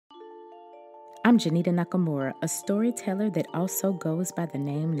I'm Jenita Nakamura, a storyteller that also goes by the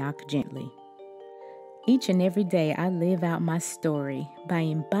name Knock Gently. Each and every day, I live out my story by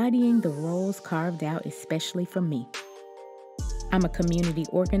embodying the roles carved out especially for me. I'm a community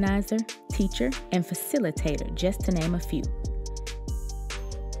organizer, teacher, and facilitator, just to name a few.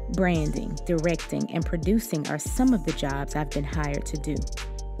 Branding, directing, and producing are some of the jobs I've been hired to do.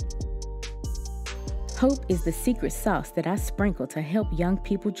 Hope is the secret sauce that I sprinkle to help young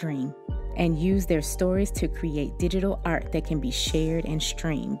people dream and use their stories to create digital art that can be shared and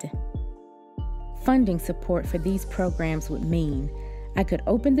streamed. Funding support for these programs would mean I could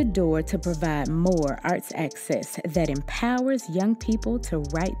open the door to provide more arts access that empowers young people to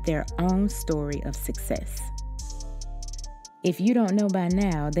write their own story of success. If you don't know by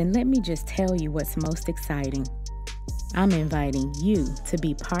now, then let me just tell you what's most exciting. I'm inviting you to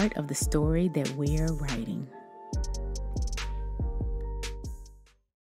be part of the story that we're writing.